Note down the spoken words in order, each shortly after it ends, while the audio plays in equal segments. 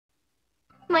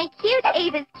My cute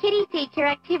Ava's Kitty Daycare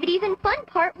Activities and Fun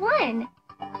Part 1.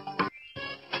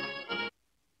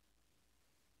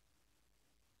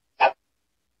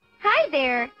 Hi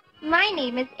there, my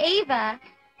name is Ava.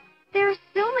 There are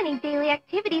so many daily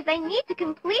activities I need to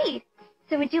complete.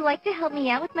 So would you like to help me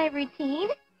out with my routine?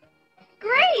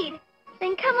 Great!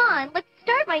 Then come on, let's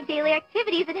start my daily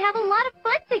activities and have a lot of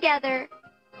fun together.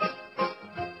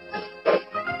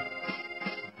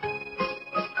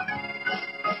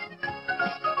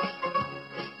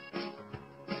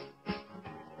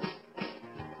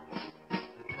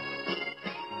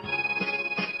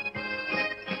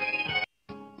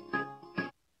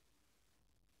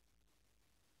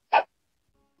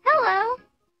 Hello,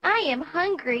 I am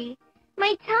hungry.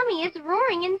 My tummy is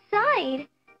roaring inside.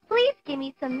 Please give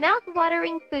me some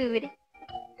mouth-watering food.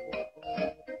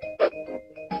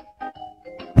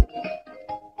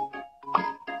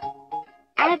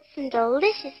 Add some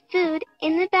delicious food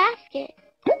in the basket.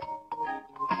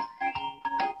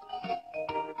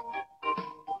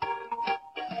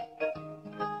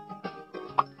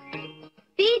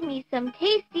 Feed me some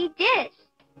tasty dish.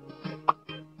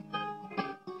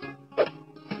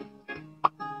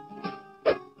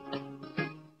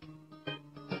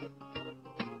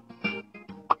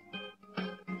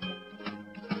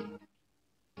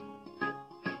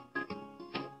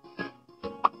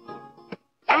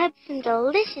 Add some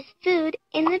delicious food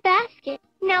in the basket.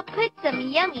 Now put some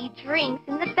yummy drinks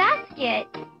in the basket.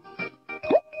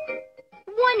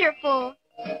 Wonderful!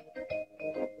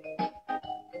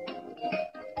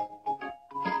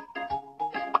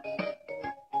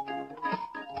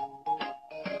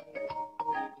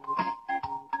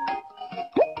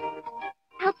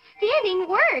 Outstanding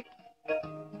work!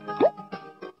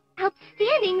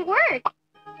 Outstanding work!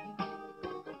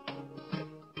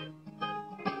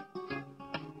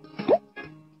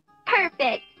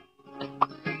 Perfect!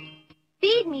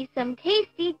 Feed me some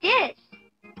tasty dish.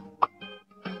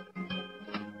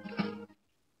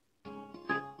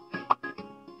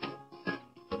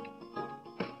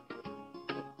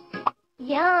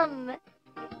 Yum!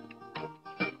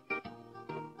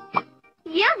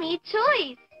 Yummy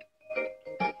choice!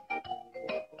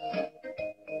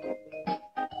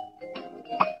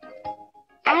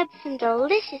 Add some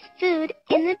delicious food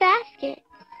in the basket.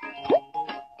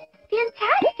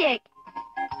 Fantastic!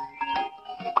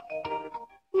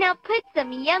 Now put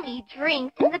some yummy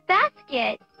drinks in the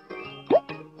basket.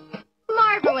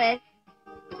 Marvelous!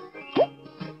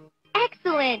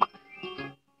 Excellent!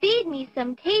 Feed me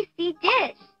some tasty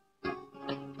dish.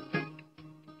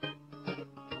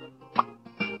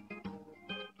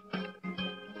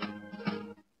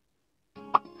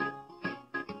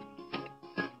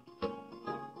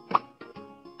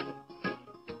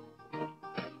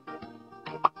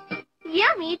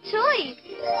 Yummy choice!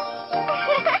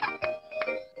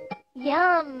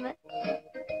 Yum!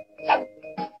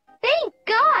 Thank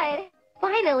God!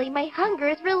 Finally, my hunger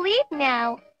is relieved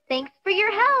now. Thanks for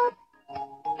your help.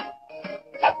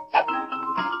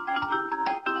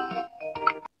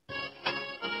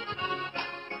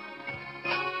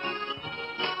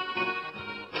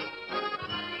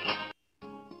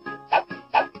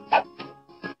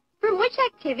 From which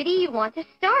activity you want to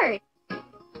start?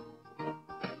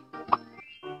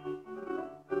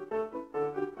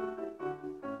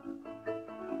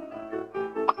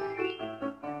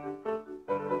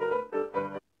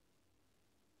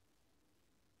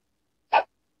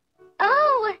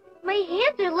 Oh, my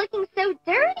hands are looking so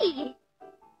dirty.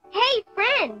 Hey,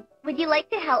 friend, would you like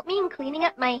to help me in cleaning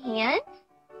up my hands?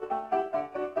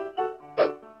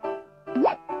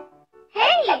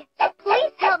 Hey,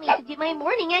 please help me to do my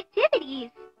morning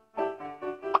activities.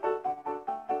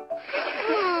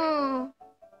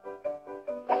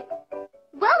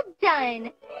 Well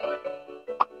done.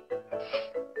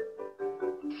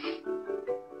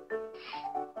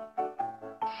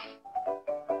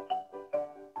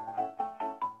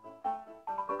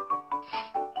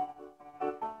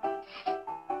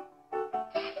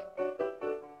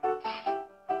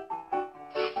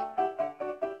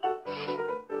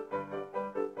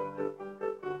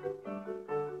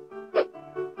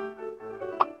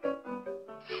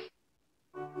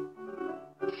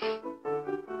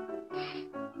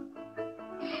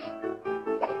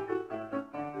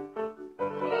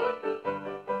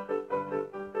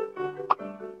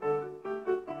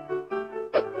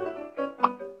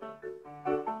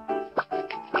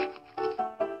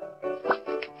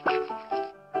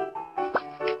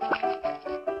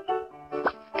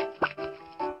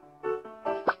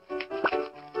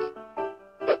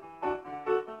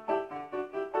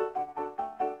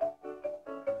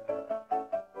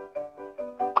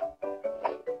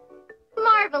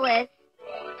 Marvelous.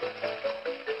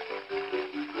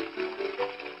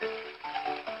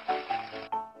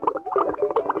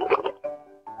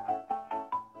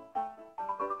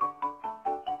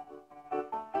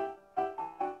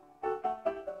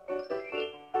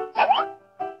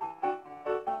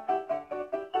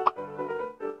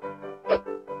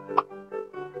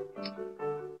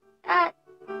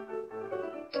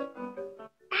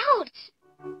 Ouch!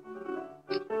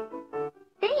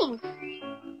 Thanks.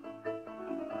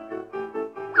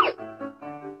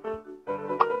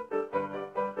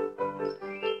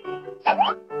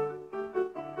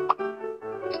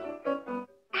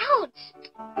 Ouch!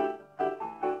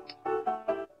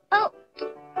 Oh,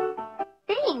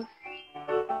 thanks.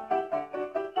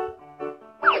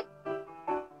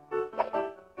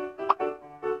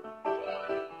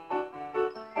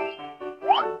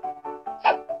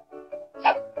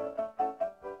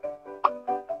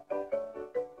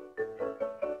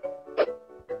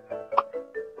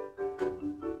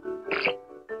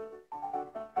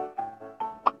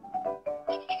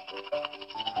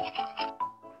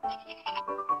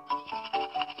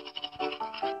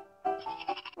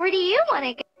 Where do you want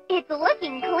to go? It's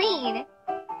looking clean.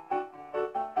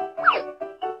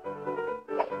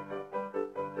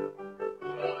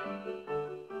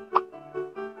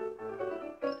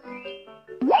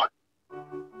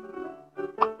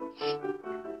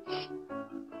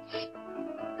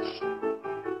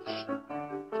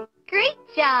 Great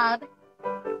job.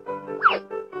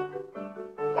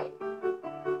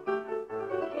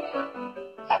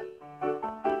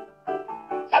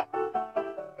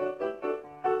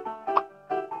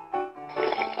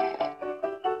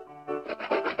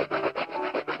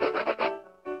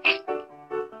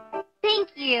 Thank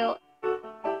you.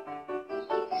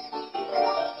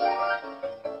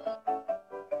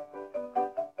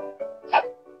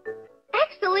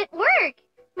 Excellent work.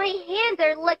 My hands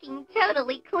are looking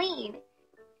totally clean.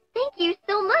 Thank you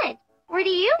so much. Where do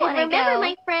you want to go? Remember,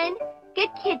 my friend, good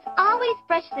kids always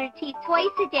brush their teeth twice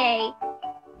a day.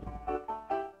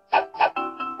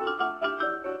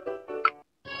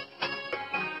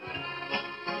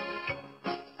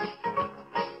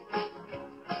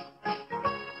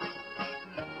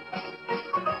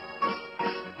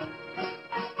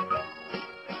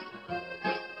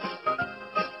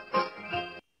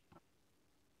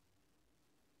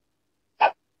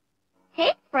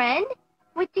 Hey, friend,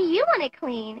 what do you want to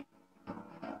clean?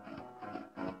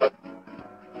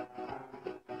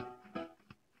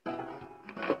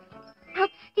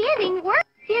 Outstanding work!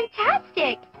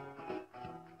 Fantastic!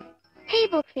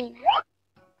 Table cleaner.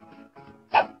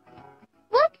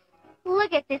 Whoops!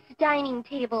 Look at this dining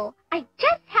table. I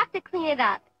just have to clean it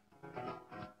up.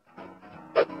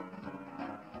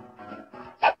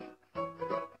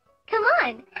 Come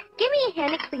on, give me a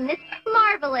hand to clean this.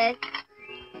 Marvelous!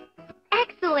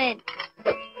 Excellent!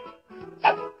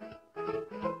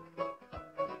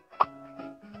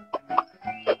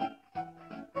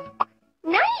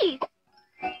 Nice!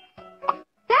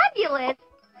 Fabulous!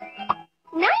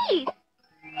 Nice!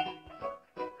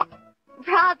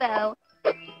 Bravo!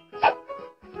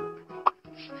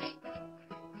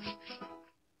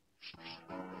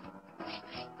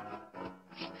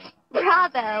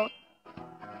 Bravo!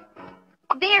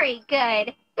 Very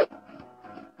good!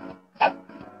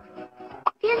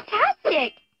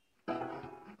 Fantastic!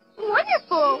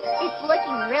 Wonderful! It's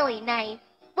looking really nice.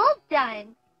 Well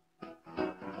done.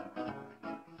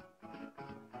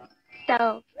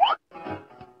 Stove.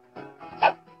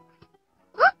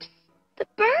 Oops! The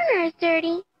burner is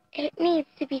dirty. It needs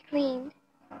to be cleaned.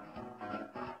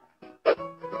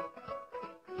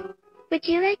 Would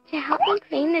you like to help me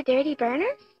clean the dirty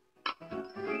burners?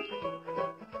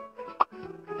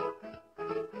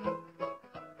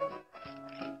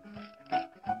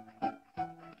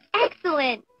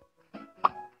 Excellent!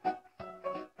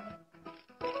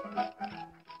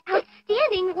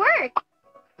 Outstanding work!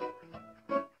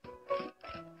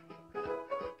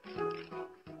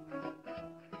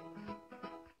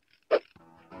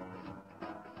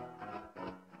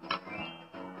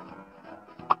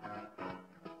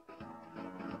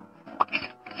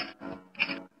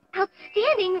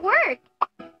 Outstanding work!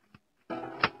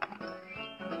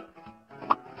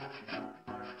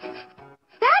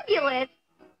 Fabulous!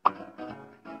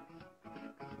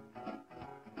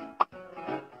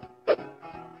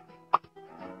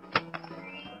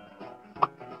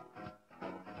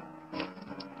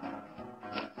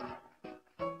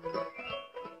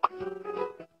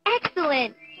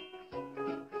 Excellent!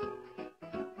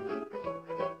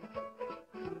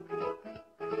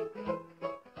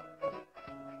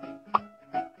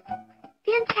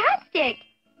 Fantastic!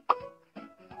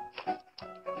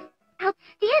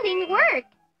 Outstanding work!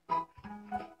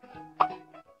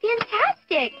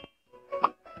 Fantastic!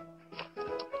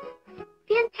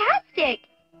 Fantastic!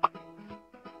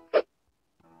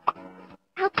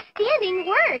 Outstanding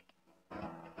work!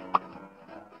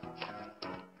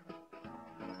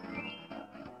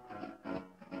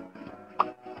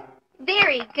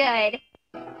 Very good.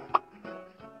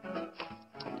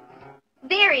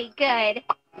 Very good.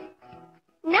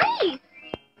 Nice!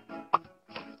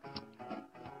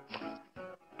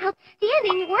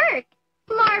 Outstanding work!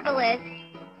 Marvelous!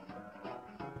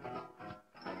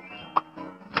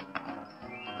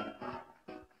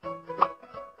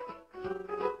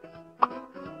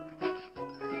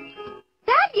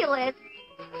 Fabulous!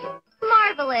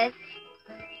 Marvelous!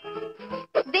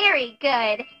 Very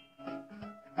good!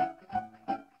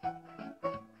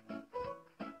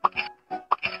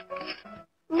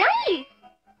 Nice!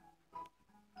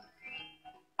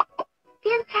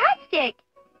 Fantastic!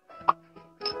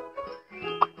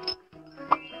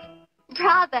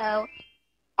 Bravo!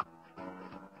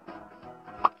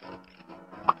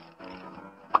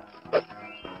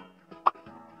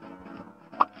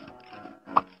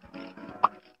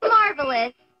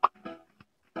 Marvelous!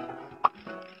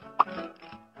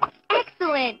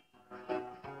 Excellent!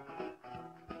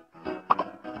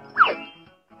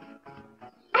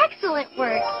 Excellent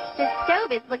work! The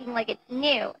stove is looking like it's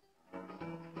new.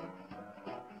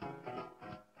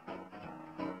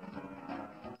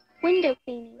 Window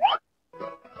cleaning.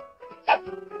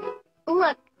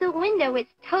 Look, the window is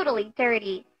totally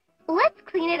dirty. Let's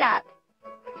clean it up.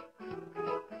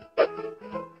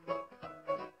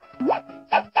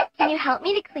 Can you help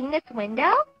me to clean this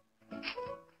window?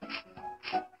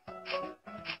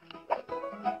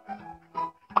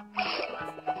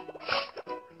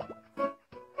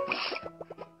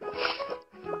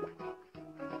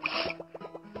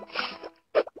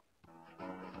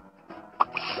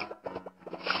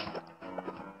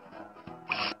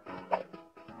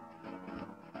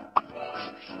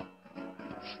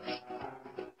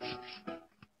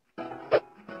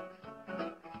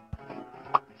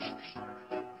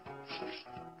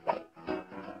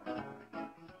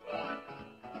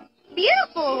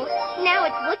 Beautiful! Now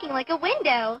it's looking like a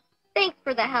window. Thanks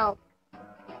for the help.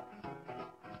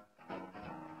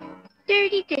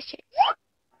 Dirty dishes.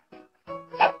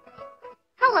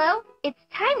 Hello, it's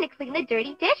time to clean the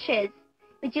dirty dishes.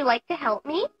 Would you like to help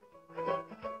me?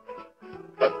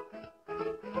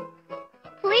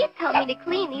 Please help me to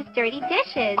clean these dirty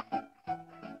dishes.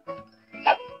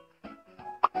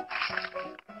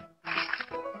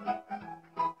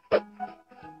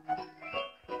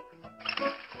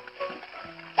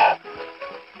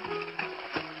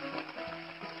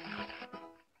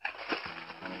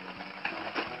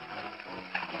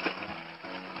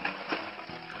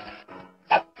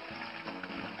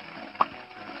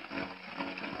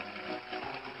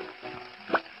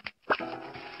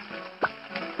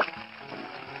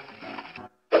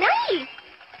 Nice!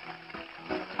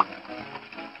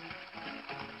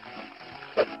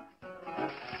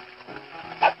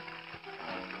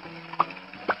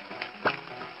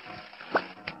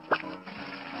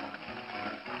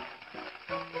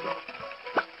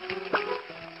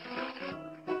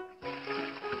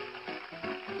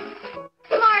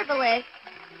 Marvelous!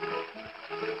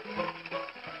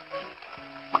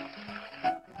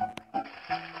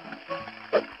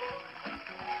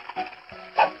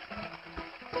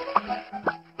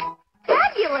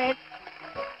 Fabulous!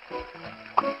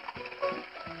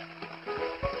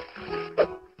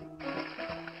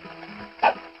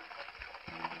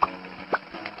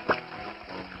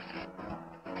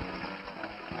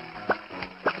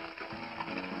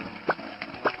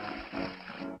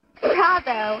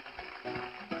 Bravo!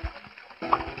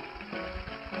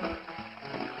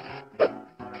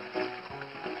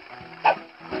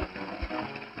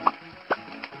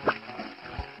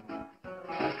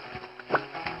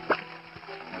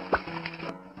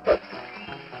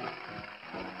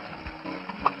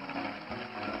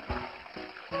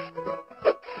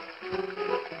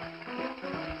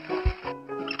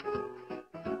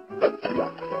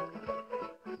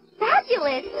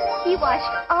 Fabulous! You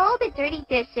washed all the dirty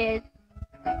dishes.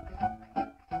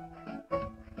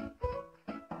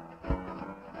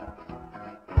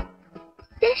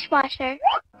 Dishwasher.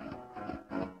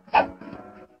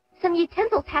 Some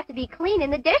utensils have to be clean in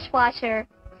the dishwasher.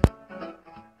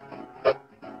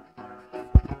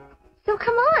 So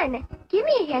come on, give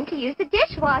me a hand to use the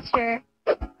dishwasher.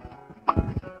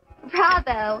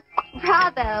 Bravo!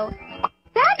 Bravo!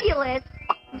 Fabulous!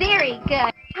 Very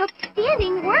good!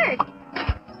 Outstanding work!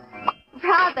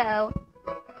 Bravo!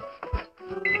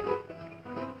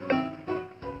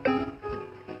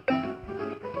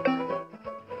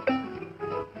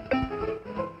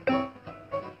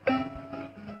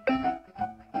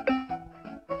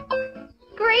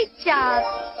 Great job!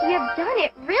 You have done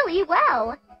it really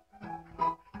well.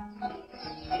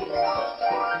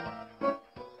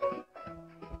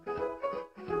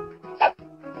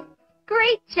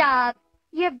 Great job!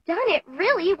 You have done it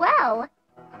really well.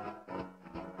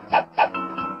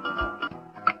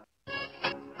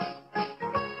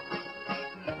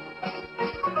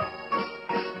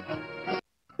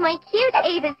 My cute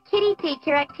Ava's Kitty Take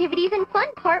Care Activities and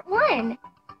Fun Part 1.